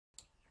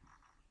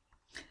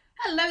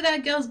Hello there,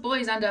 girls,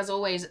 boys, and as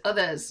always,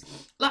 others.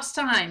 Last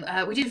time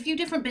we did a few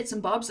different bits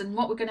and bobs, and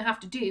what we're going to have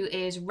to do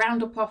is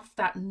round up off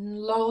that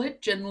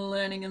knowledge and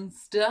learning and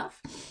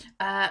stuff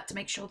to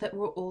make sure that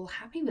we're all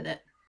happy with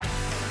it.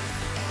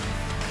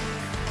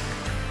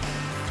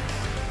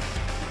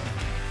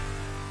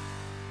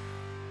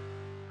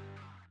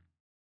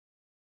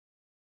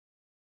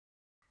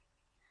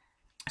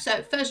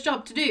 So first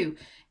job to do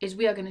is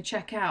we are going to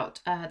check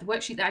out the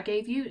worksheet that I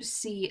gave you,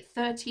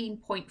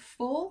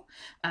 C13.4.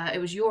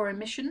 It was your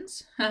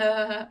emissions.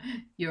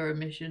 Your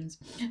emissions.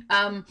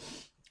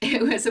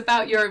 It was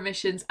about your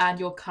emissions and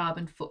your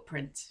carbon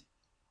footprint.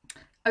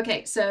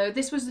 Okay, so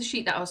this was the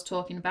sheet that I was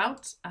talking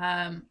about.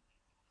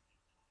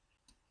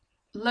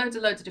 Loads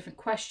of different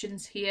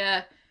questions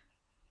here.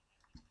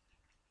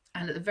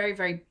 And at the very,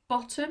 very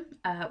bottom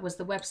was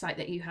the website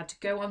that you had to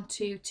go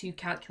onto to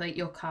calculate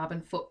your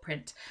carbon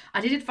footprint. I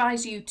did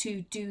advise you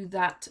to do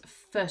that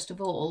first of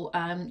all,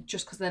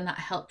 just because then that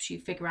helps you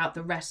figure out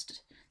the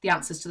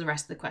answers to the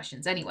rest of the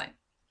questions anyway.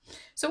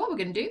 So what we're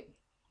going to do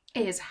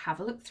is have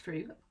a look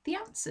through the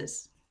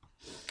answers.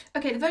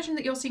 Okay, the version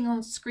that you're seeing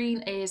on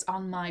screen is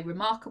on my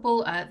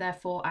Remarkable,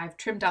 therefore I've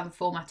trimmed down the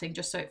formatting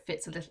just so it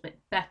fits a little bit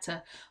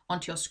better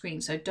onto your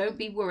screen. So don't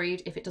be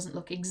worried if it doesn't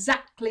look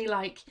exactly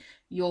like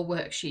your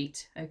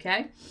worksheet,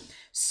 okay?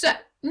 So,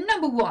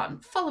 number one,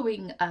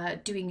 following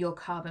doing your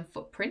carbon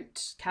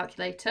footprint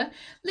calculator,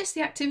 list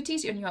the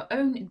activities in your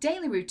own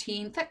daily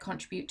routine that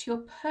contribute to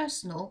your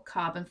personal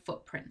carbon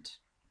footprint.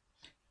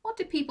 What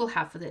do people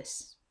have for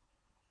this?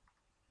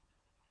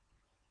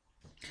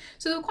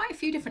 So there were quite a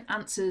few different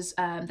answers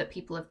that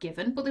people have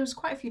given, but there was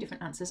quite a few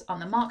different answers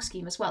on the mark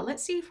scheme as well.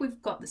 Let's see if we've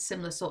got the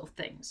similar sort of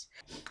things.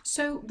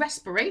 So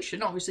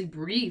respiration, obviously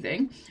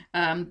breathing,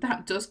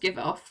 that does give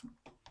off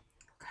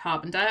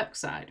carbon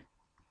dioxide.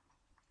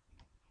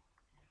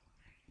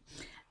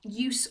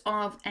 Use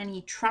of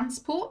any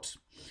transport,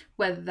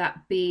 whether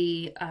that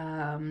be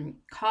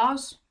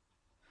cars,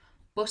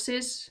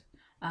 buses,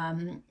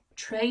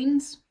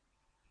 trains,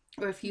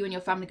 or if you and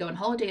your family go on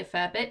holiday a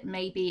fair bit,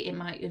 maybe it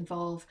might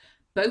involve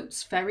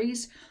boats,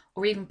 ferries,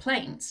 or even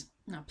planes.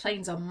 Now,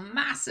 planes are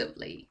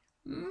massively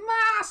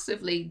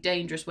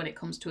dangerous when it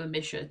comes to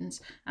emissions,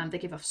 and they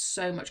give off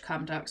so much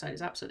carbon dioxide.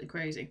 It's absolutely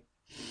crazy.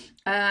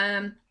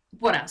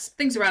 What else?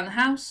 Things around the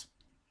house.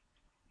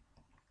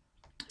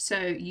 So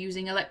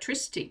using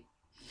electricity,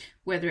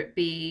 whether it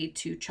be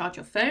to charge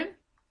your phone,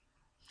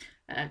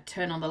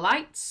 turn on the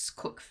lights,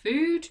 cook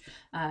food,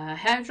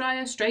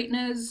 hairdryer,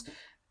 straighteners,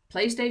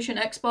 PlayStation,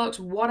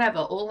 Xbox, whatever,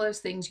 all those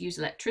things use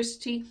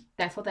electricity,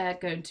 therefore they're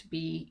going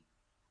to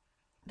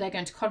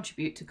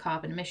contribute to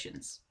carbon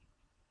emissions.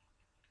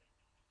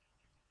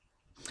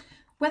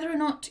 Whether or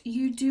not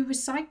you do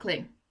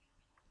recycling.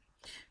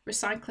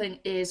 Recycling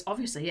is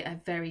obviously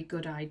a very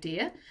good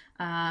idea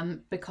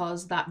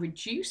because that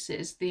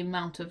reduces the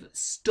amount of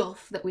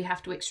stuff that we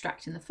have to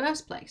extract in the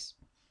first place.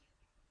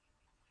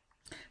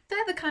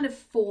 They're the kind of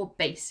four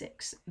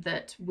basics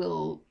that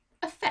will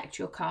affect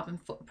your carbon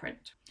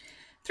footprint.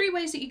 3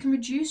 ways that you can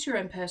reduce your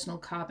own personal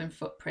carbon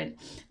footprint.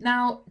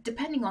 Now,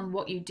 depending on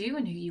what you do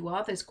and who you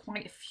are, there's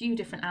quite a few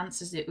different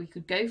answers that we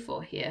could go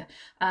for here.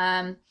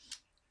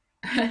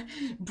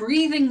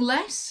 Breathing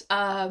less,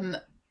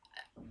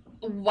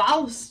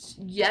 whilst,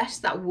 yes,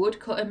 that would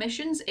cut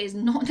emissions, is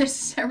not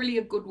necessarily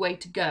a good way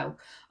to go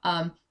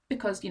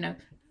because, you know,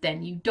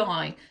 then you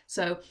die.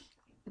 So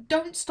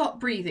don't stop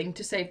breathing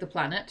to save the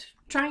planet.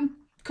 Try and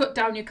cut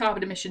down your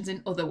carbon emissions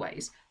in other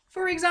ways.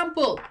 For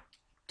example,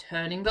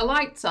 turning the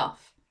lights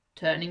off,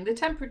 turning the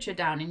temperature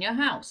down in your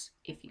house,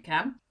 if you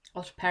can. A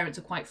lot of parents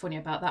are quite funny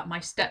about that. My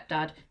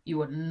stepdad, you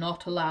were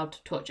not allowed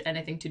to touch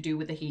anything to do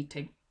with the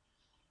heating.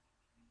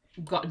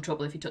 Got in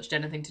trouble if you touched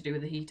anything to do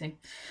with the heating.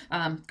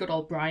 Good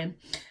old Brian.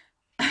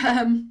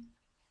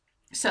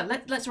 So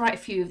let's write a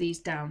few of these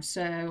down.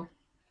 So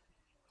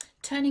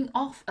turning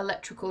off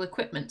electrical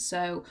equipment.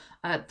 So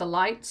the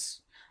lights,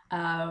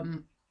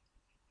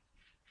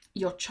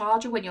 your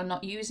charger when you're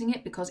not using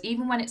it, because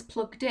even when it's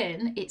plugged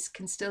in, it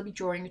can still be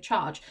drawing a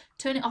charge.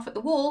 Turn it off at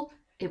the wall,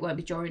 it won't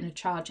be drawing a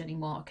charge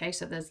anymore, okay?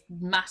 So there's a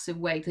massive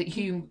way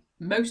that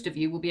most of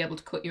you will be able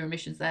to cut your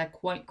emissions there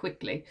quite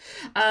quickly.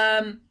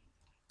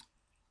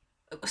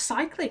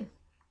 Cycling,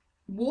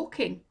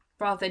 walking,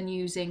 rather than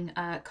using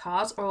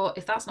cars, or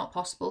if that's not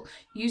possible,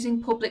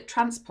 using public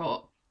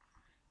transport.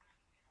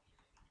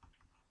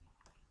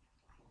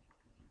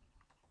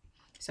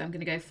 So I'm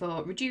going to go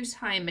for reduce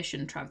high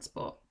emission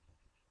transport,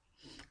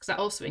 because that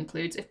also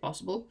includes, if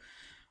possible,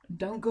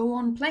 don't go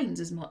on planes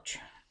as much.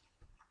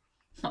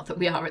 Not that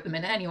we are at the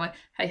minute anyway,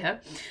 hey ho.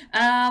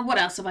 What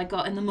else have I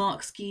got in the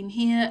mark scheme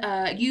here?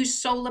 Use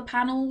solar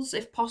panels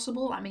if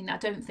possible. I mean, I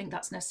don't think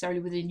that's necessarily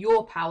within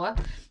your power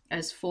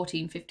as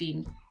 14,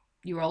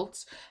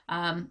 15-year-olds.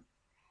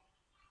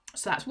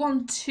 So that's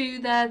 1, 2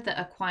 there that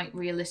are quite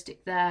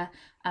realistic there.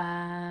 Any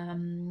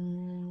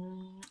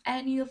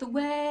other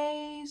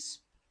ways?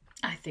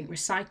 I think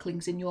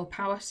recycling's in your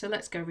power, so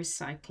let's go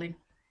recycling.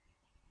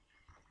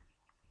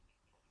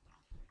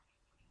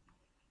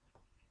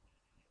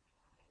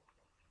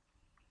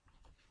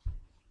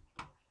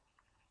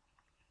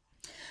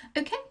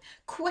 Okay,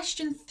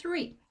 question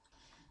 3.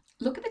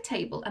 Look at the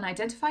table and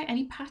identify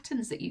any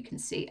patterns that you can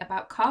see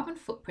about carbon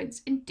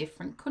footprints in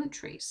different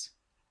countries.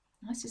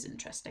 This is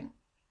interesting.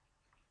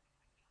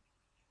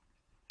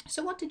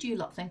 So what did you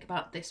lot think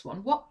about this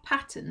one? What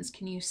patterns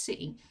can you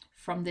see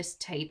from this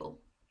table?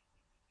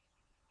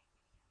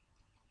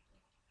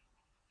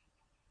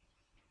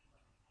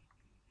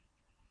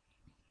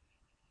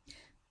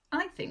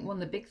 I think one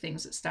of the big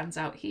things that stands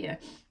out here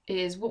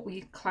is what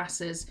we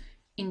class as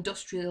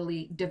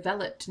industrially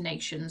developed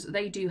nations.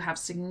 They do have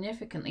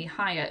significantly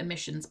higher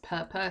emissions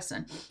per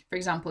person. For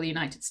example, the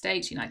United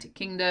States, United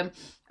Kingdom,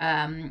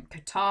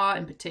 Qatar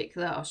in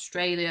particular,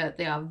 Australia,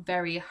 they are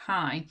very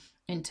high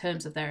in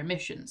terms of their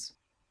emissions.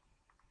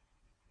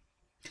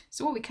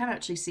 So what we can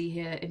actually see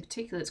here in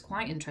particular that's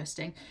quite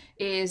interesting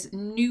is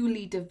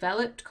newly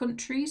developed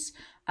countries,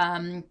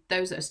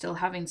 those that are still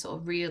having sort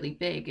of really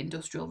big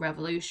industrial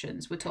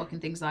revolutions. We're talking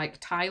things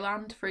like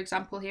Thailand, for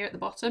example, here at the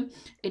bottom.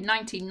 In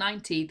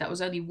 1990, that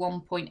was only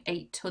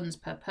 1.8 tonnes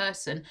per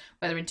person,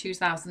 whether in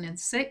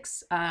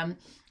 2006,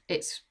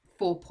 it's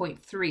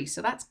 4.3.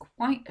 So that's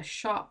quite a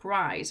sharp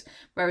rise.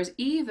 Whereas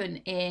even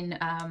in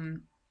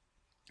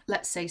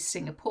let's say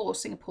Singapore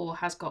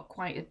has got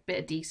quite a bit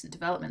of decent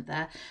development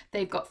there.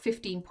 They've got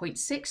 15.6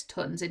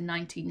 tonnes in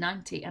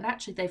 1990, and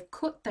actually they've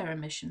cut their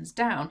emissions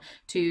down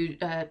to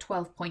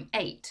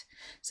 12.8.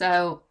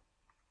 So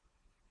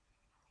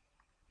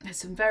there's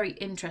some very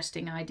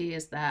interesting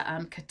ideas there.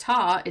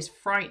 Qatar is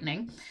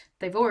frightening.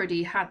 They've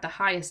already had the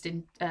highest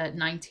in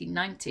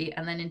 1990,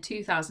 and then in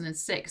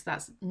 2006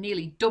 that's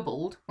nearly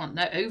doubled, well,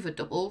 no, over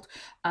doubled,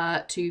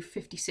 to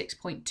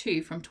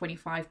 56.2 from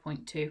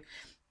 25.2.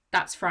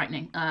 That's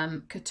frightening.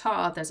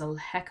 Qatar, there's a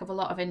heck of a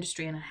lot of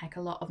industry and a heck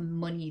of a lot of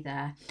money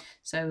there.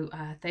 So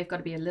they've got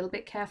to be a little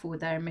bit careful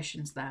with their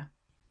emissions there.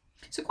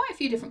 So quite a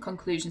few different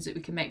conclusions that we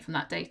can make from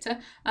that data.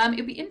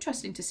 It'll be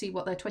interesting to see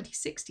what their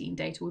 2016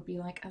 data would be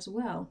like as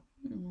well.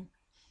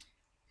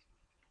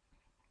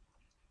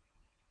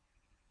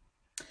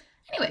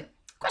 Anyway,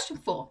 question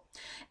 4.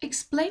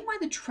 Explain why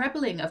the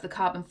trebling of the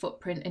carbon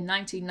footprint in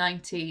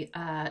 1990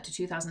 to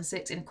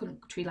 2006 in a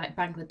country like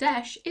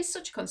Bangladesh is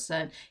such a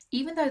concern,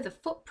 even though the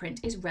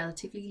footprint is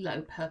relatively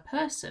low per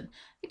person.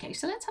 Okay,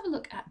 so let's have a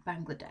look at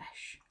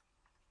Bangladesh.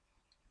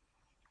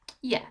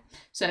 Yeah,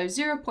 so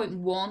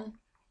 0.1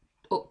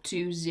 up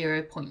to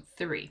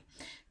 0.3.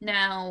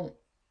 Now,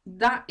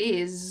 that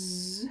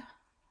is,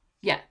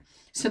 yeah,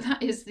 so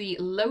that is the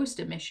lowest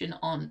emission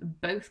on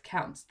both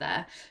counts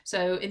there.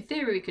 So in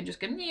theory, we can just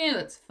go, yeah,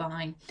 that's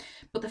fine.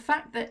 But the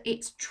fact that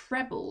it's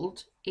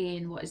trebled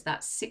in, what is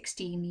that,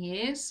 16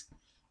 years?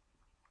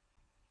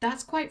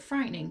 That's quite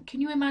frightening.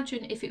 Can you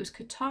imagine if it was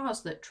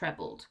Qatar's that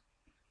trebled?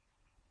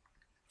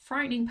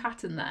 Frightening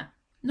pattern there.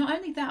 Not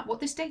only that, what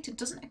this data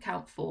doesn't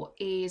account for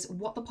is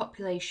what the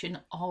population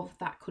of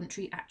that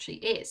country actually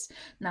is.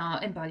 Now,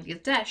 in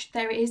Bangladesh,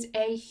 there is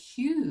a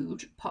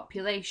huge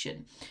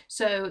population.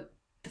 So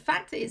the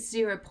fact that it's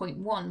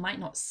 0.1 might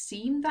not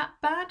seem that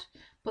bad,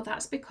 but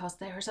that's because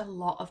there is a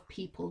lot of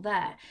people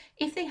there.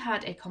 If they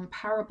had a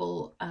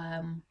comparable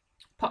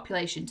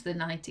population to the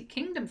United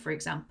Kingdom, for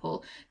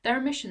example, their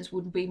emissions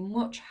would be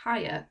much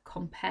higher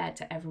compared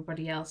to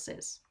everybody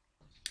else's.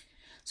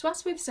 So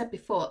as we've said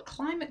before,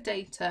 climate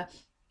data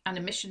and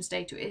emissions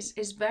data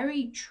is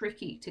very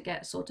tricky to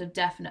get sort of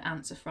definite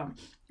answer from.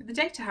 The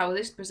data how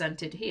this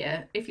presented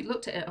here, if you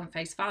looked at it on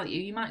face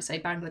value, you might say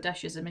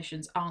Bangladesh's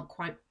emissions aren't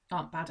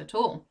bad at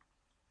all.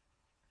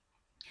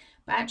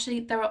 But actually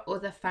there are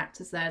other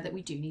factors there that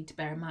we do need to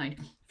bear in mind.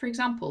 For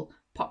example,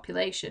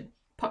 population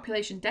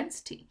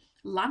density,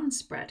 land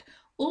spread,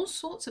 all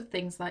sorts of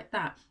things like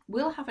that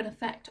will have an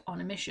effect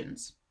on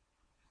emissions.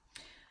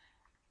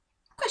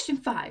 Question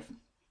 5.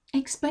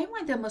 Explain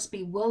why there must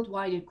be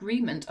worldwide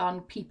agreement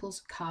on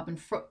people's carbon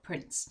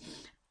footprints.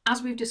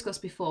 As we've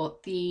discussed before,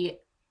 the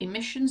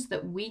emissions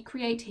that we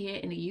create here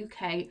in the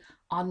UK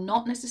are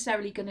not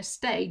necessarily going to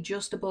stay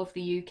just above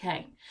the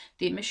UK.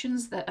 The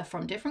emissions that are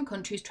from different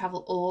countries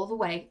travel all the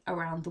way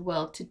around the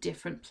world to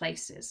different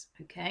places,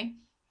 okay?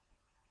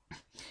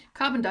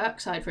 Carbon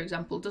dioxide, for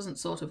example, doesn't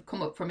sort of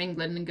come up from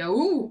England and go,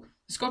 ooh,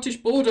 the Scottish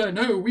border,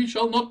 no, we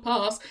shall not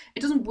pass. It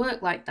doesn't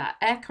work like that.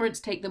 Air currents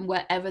take them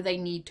wherever they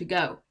need to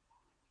go.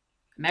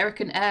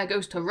 American air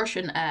goes to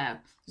Russian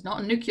air. There's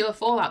not a nuclear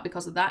fallout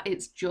because of that.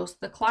 It's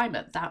just the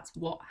climate. That's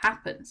what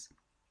happens.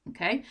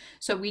 Okay,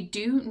 so we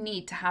do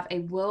need to have a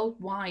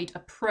worldwide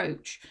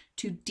approach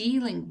to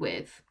dealing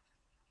with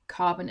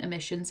carbon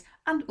emissions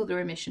and other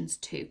emissions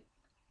too.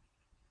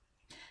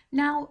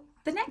 Now,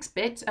 the next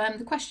bit,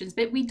 the questions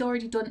bit, we'd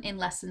already done in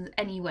lessons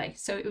anyway.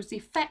 So it was the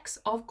effects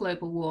of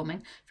global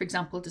warming, for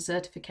example,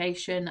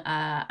 desertification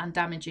and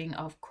damaging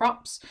of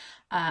crops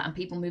and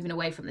people moving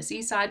away from the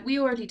seaside. We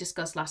already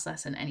discussed last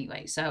lesson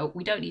anyway, so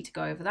we don't need to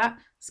go over that.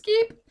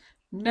 Skip.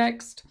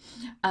 Next.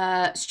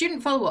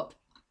 Student follow-up.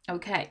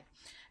 Okay.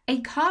 A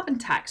carbon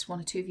tax, one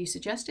or two of you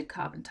suggested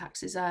carbon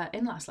taxes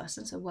in last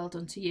lesson, so well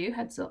done to you,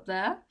 heads up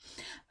there.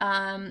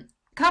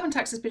 Carbon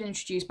tax has been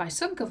introduced by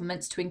some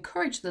governments to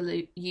encourage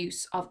the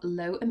use of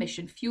low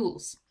emission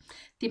fuels.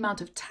 The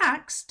amount of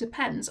tax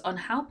depends on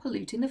how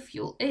polluting the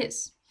fuel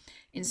is.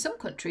 In some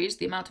countries,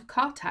 the amount of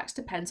car tax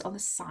depends on the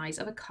size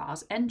of a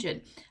car's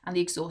engine and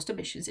the exhaust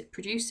emissions it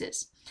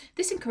produces.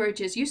 This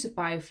encourages use of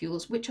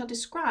biofuels, which are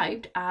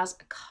described as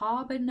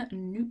carbon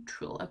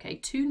neutral. Okay,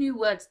 2 new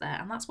words there,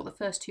 and that's what the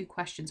first 2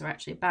 questions are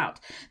actually about.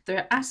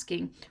 They're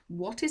asking,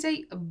 what is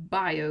a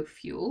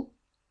biofuel?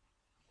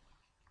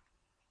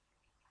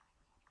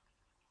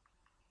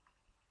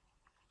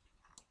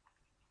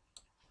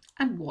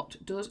 And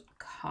what does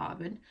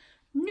carbon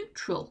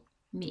neutral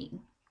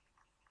mean?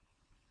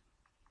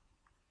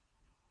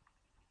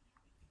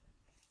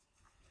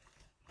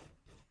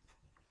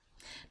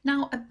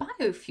 Now, a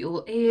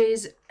biofuel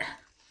is,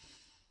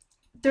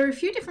 there are a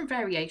few different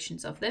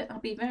variations of it. I'll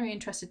be very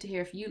interested to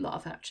hear if you lot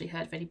have actually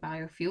heard of any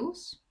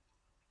biofuels.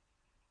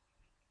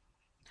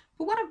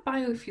 But what a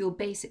biofuel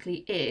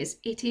basically is,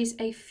 it is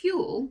a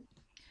fuel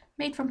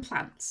made from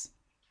plants.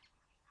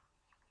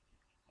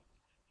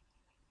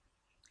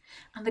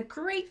 And the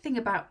great thing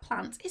about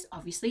plants is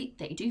obviously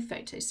they do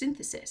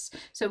photosynthesis.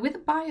 So with a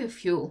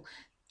biofuel,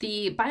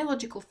 the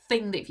biological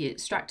thing that you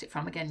extract it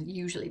from, again,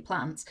 usually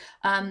plants,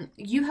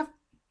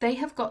 they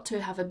have got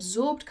to have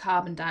absorbed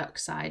carbon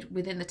dioxide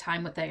within the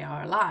time that they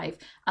are alive.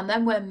 And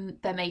then when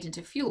they're made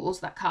into fuels,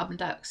 that carbon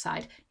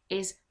dioxide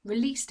is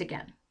released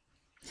again.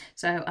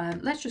 So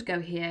let's just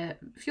go here,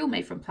 fuel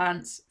made from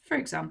plants, for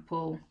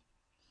example,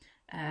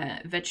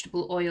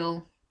 vegetable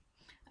oil.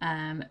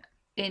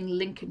 In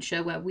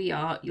Lincolnshire, where we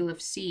are, you'll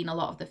have seen a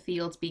lot of the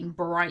fields being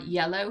bright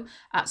yellow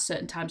at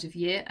certain times of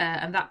year,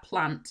 and that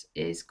plant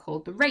is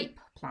called the rape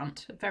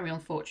plant, a very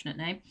unfortunate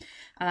name,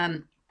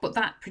 but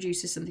that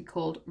produces something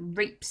called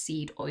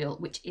rapeseed oil,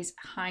 which is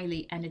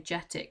highly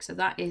energetic, so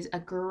that is a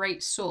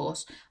great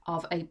source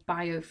of a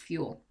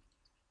biofuel.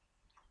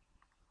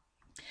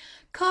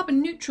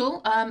 Carbon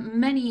neutral,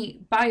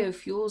 many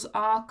biofuels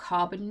are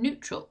carbon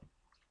neutral,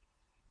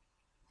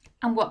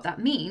 and what that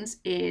means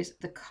is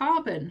the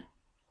carbon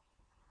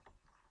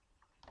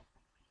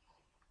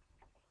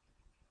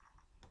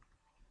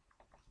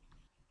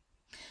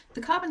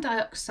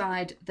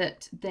dioxide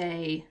that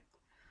they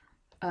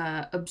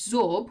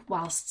absorb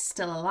whilst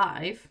still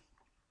alive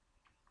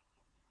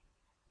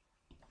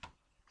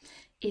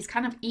is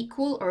kind of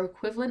equal or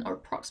equivalent or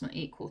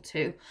approximately equal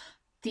to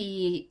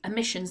the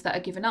emissions that are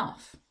given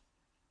off.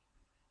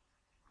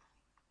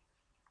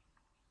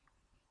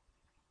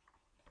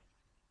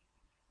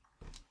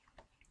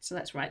 So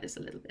let's write this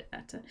a little bit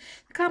better.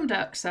 The carbon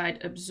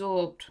dioxide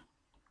absorbed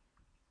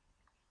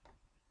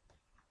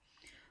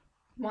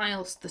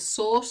whilst the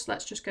source,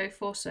 let's just go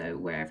for, so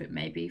wherever it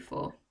may be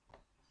for,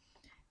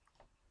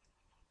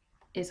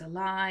 is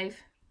alive,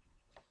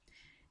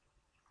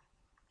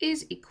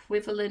 is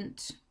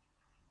equivalent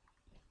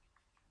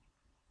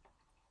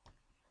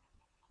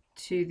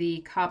to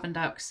the carbon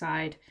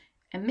dioxide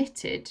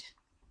emitted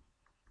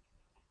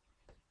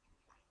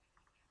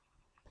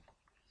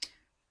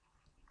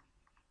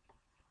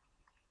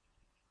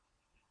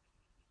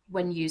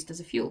when used as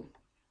a fuel.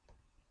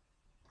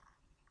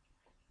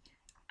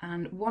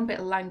 And one bit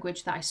of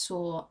language that I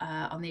saw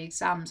on the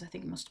exams, I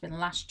think it must have been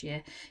last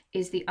year,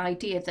 is the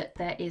idea that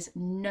there is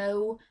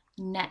no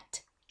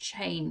net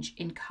change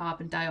in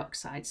carbon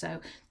dioxide. So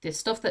the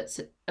stuff that's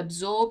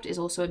absorbed is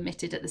also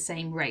emitted at the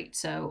same rate.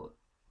 So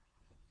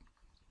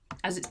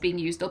as it's being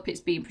used up,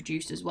 it's being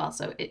produced as well.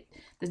 So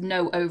there's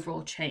no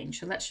overall change.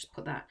 So let's just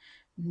put that,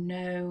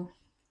 no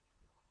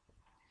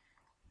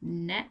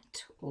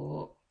net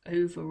or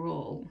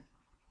overall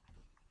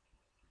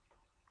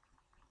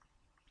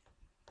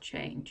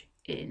change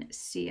in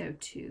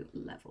CO2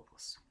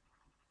 levels.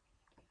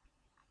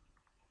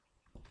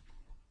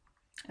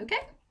 Okay.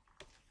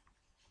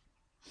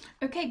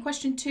 Okay,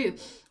 question 2.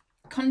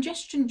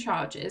 Congestion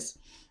charges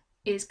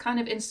is kind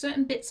of in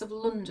certain bits of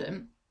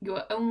London,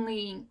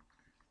 you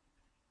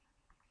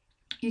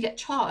get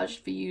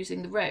charged for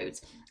using the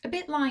roads. A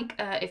bit like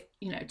if,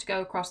 you know, to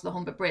go across the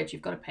Humber Bridge,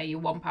 you've got to pay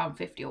your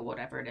 £1.50 or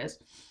whatever it is.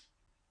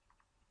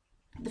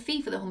 The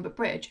fee for the Humber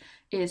Bridge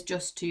is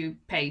just to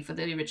pay for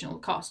the original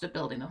cost of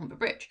building the Humber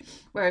Bridge.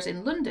 Whereas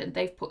in London,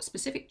 they've put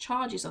specific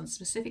charges on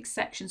specific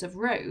sections of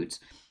roads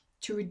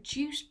to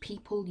reduce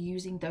people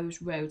using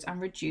those roads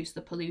and reduce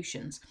the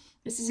pollutions.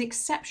 This is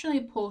exceptionally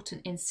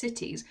important in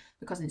cities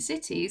because in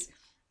cities,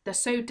 they're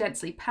so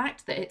densely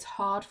packed that it's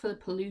hard for the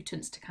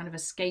pollutants to kind of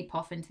escape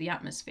off into the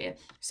atmosphere.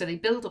 So they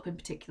build up in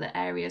particular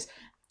areas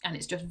and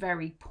it's just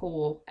very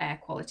poor air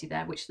quality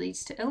there, which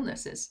leads to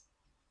illnesses.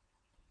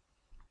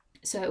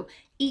 So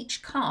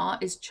each car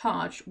is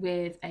charged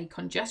with a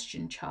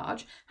congestion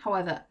charge.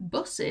 However,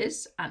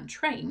 buses and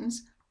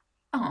trains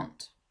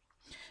aren't.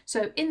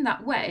 So in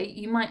that way,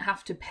 you might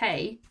have to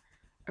pay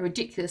a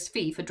ridiculous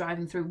fee for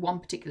driving through one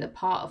particular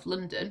part of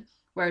London,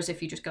 whereas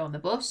if you just go on the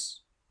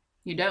bus,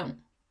 you don't.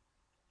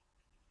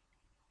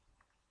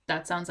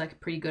 That sounds like a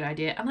pretty good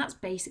idea. And that's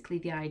basically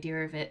the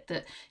idea of it,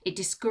 that it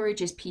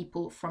discourages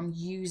people from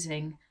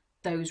using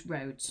those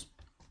roads.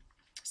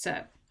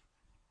 So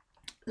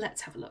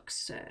let's have a look.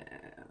 So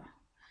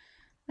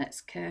Let's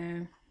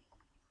go.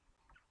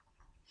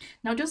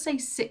 Now it does say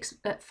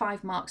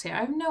 5 marks here.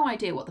 I have no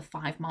idea what the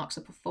 5 marks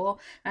are for.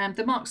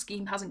 The mark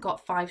scheme hasn't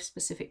got 5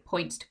 specific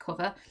points to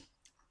cover.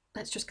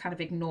 Let's just kind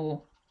of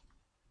ignore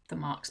the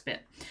marks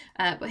bit.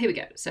 But here we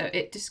go. So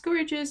it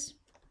discourages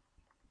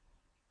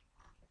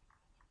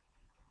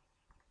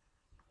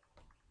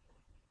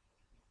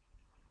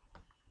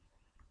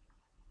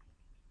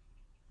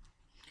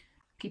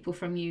people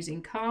from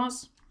using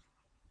cars.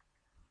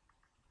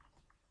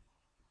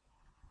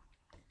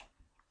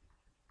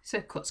 So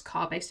it cuts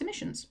car-based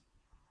emissions.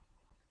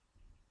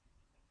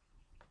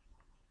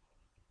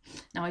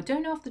 Now I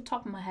don't know off the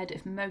top of my head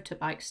if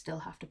motorbikes still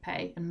have to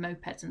pay, and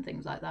mopeds and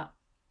things like that.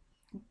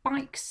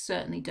 Bikes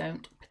certainly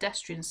don't.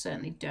 Pedestrians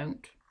certainly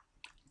don't.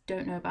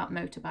 Don't know about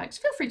motorbikes.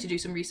 Feel free to do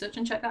some research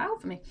and check that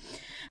out for me.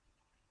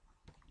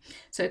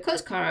 So it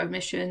cuts car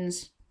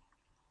emissions.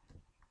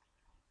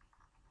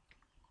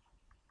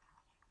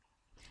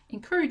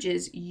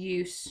 Encourages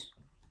use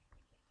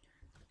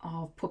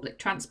of public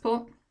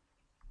transport.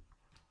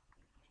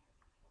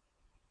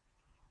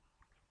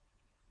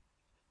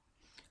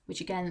 Which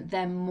again,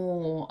 they're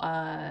more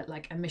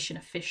like emission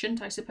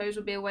efficient, I suppose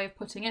would be a way of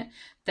putting it,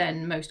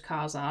 than most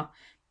cars are.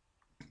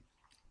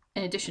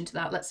 In addition to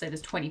that, let's say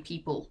there's 20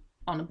 people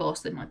on a bus,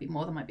 there might be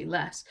more, there might be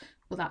less,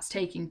 but that's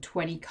taking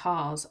 20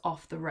 cars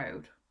off the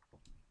road.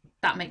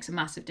 That makes a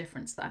massive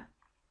difference there.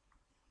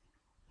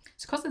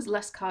 So because there's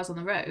less cars on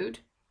the road,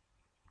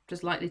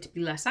 there's likely to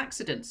be less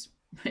accidents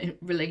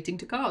relating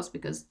to cars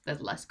because there's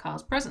less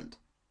cars present.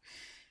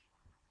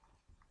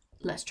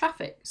 Less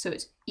traffic, so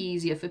it's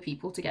easier for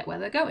people to get where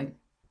they're going.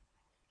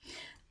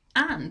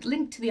 And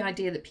linked to the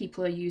idea that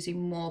people are using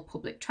more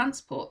public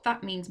transport,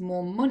 that means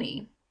more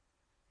money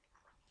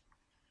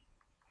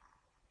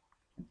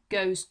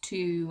goes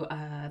to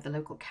the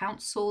local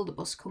council, the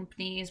bus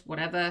companies,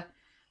 whatever.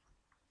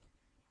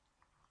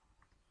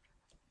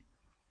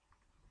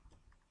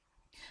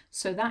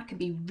 So that can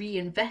be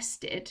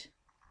reinvested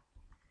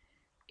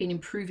in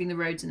improving the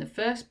roads in the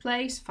first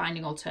place,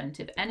 finding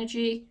alternative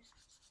energy.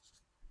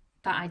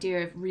 That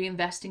idea of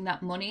reinvesting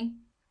that money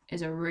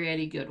is a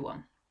really good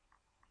one.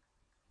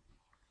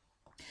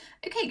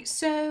 Okay,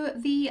 so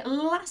the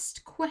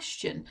last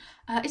question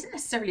isn't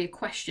necessarily a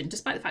question,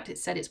 despite the fact it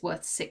said it's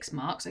worth 6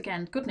 marks.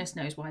 Again, goodness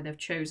knows why they've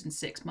chosen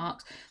 6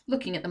 marks.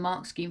 Looking at the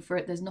mark scheme for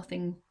it, there's no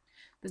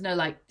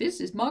like,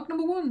 this is mark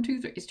number 1,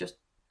 2, 3. It's just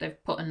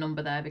they've put a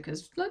number there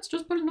because let's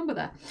just put a number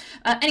there.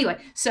 Anyway,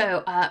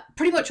 so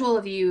pretty much all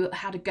of you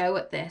had a go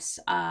at this,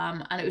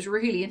 and it was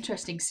really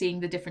interesting seeing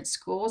the different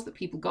scores that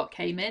people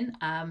came in.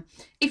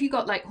 If you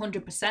got like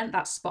 100%,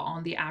 that's spot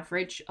on the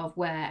average of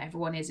where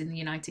everyone is in the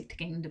United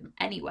Kingdom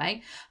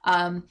anyway.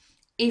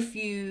 If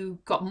you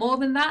got more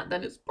than that,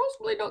 then it's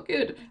possibly not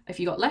good. If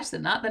you got less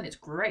than that, then it's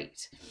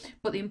great.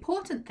 But the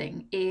important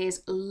thing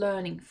is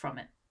learning from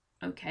it.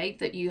 Okay,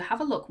 that you have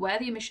a look where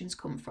the emissions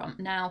come from.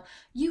 Now,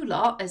 you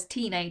lot as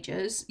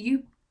teenagers,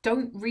 you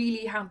don't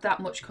really have that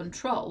much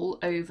control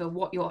over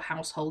what your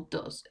household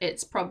does.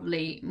 It's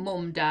probably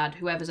mum, dad,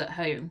 whoever's at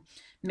home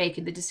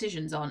making the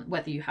decisions on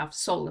whether you have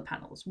solar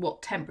panels,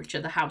 what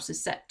temperature the house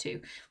is set to,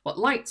 what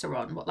lights are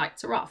on, what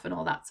lights are off, and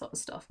all that sort of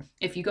stuff.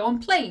 If you go on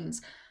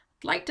planes,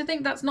 I'd like to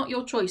think that's not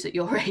your choice at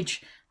your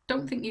age.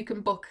 Don't think you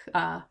can book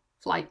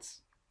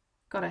flights.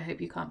 God, I hope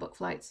you can't book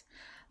flights.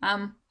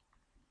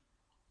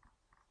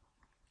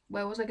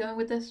 Where was I going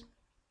with this?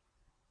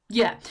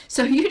 Yeah,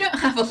 so you don't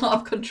have a lot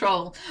of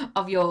control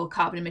of your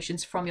carbon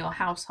emissions from your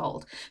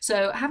household.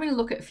 So having a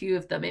look at a few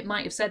of them, it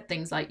might have said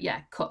things like,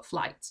 yeah, cut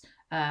flights,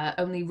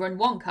 only run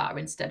 1 car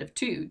instead of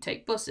 2,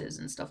 take buses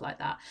and stuff like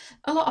that.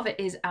 A lot of it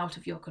is out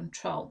of your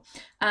control.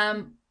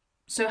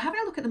 So having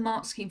a look at the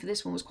mark scheme for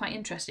this one was quite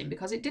interesting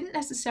because it didn't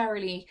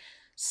necessarily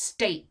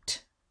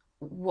state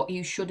what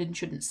you should and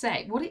shouldn't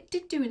say. What it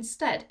did do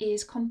instead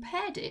is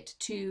compared it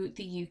to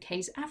the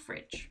UK's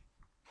average.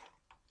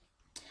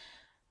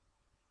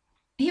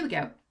 Here we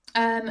go.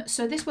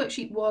 So this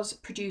worksheet was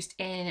produced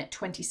in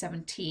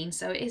 2017,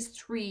 so it is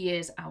 3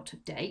 years out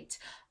of date.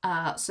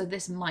 So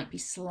this might be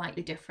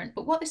slightly different.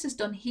 But what this has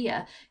done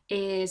here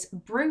is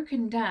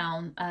broken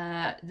down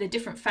the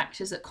different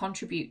factors that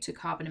contribute to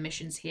carbon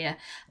emissions here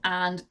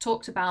and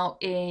talked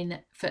about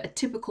for a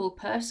typical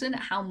person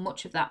how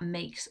much of that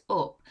makes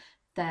up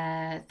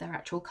their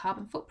actual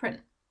carbon footprint.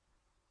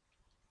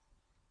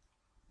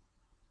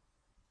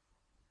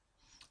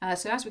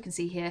 So as we can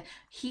see here,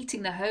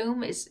 heating the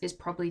home is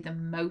probably the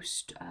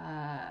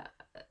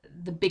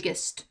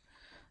biggest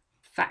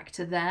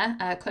factor there,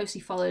 closely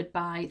followed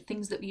by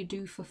things that you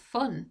do for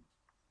fun.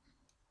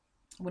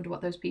 I wonder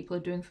what those people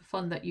are doing for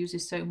fun that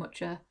uses so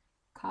much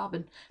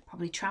carbon.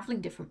 Probably traveling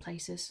different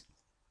places.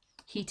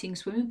 Heating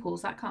swimming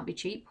pools, that can't be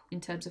cheap in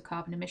terms of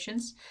carbon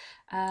emissions.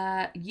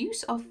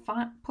 Use of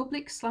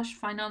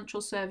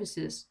public/financial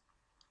services.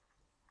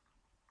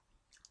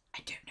 I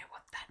don't know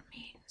what that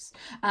means.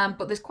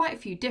 But there's quite a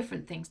few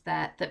different things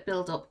there that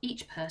build up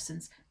each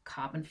person's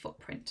carbon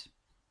footprint.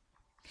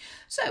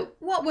 So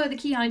what were the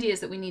key ideas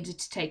that we needed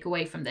to take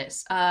away from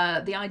this?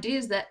 The idea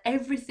is that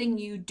everything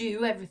you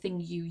do, everything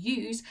you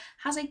use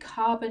has a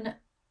carbon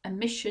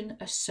emission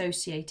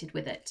associated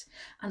with it,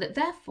 and that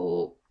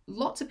therefore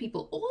lots of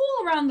people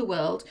all around the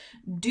world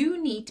do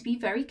need to be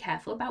very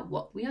careful about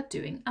what we are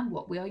doing and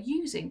what we are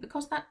using,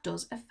 because that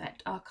does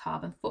affect our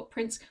carbon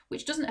footprints,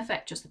 which doesn't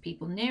affect just the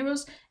people near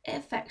us, it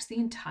affects the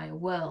entire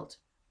world.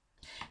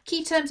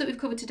 Key terms that we've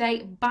covered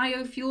today: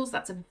 biofuels,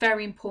 that's a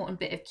very important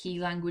bit of key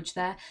language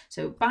there.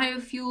 So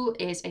biofuel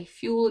is a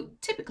fuel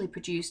typically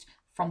produced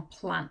from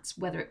plants,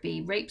 whether it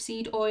be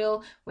rapeseed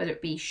oil, whether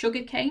it be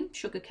sugarcane.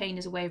 Sugarcane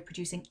is a way of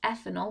producing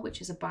ethanol,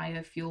 which is a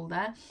biofuel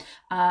there,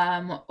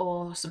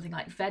 or something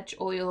like veg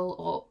oil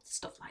or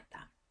stuff like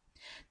that.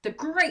 The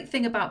great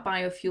thing about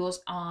biofuels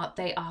are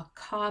they are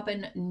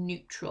carbon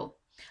neutral.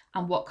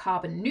 And what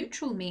carbon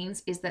neutral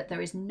means is that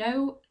there is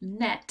no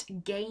net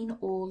gain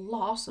or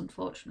loss,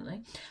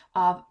 unfortunately,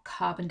 of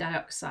carbon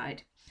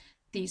dioxide.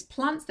 These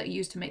plants that are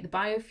used to make the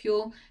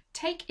biofuel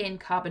take in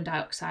carbon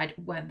dioxide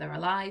when they're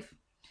alive.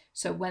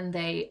 So when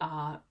they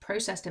are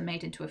processed and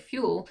made into a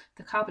fuel,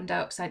 the carbon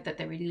dioxide that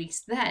they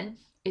release then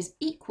is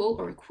equal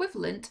or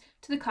equivalent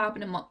to the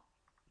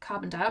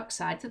carbon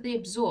dioxide that they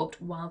absorbed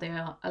while they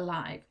are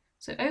alive.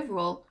 So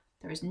overall,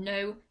 there is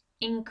no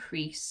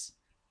increase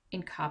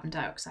in carbon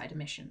dioxide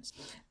emissions.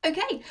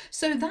 Okay,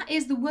 so that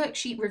is the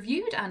worksheet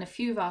reviewed and a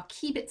few of our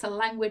key bits of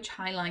language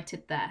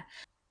highlighted there.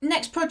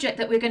 Next project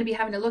that we're going to be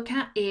having a look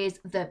at is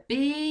the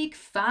big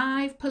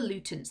 5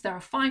 pollutants. There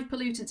are 5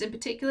 pollutants in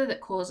particular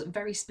that cause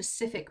very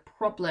specific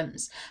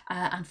problems.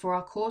 And for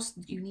our course,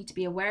 you need to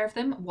be aware of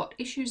them, what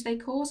issues they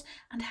cause,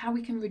 and how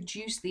we can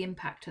reduce the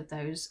impact of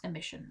those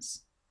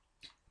emissions.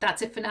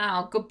 That's it for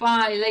now.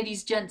 Goodbye,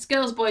 ladies, gents,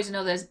 girls, boys, and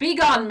others. Be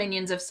gone,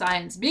 minions of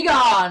science. Be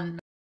gone!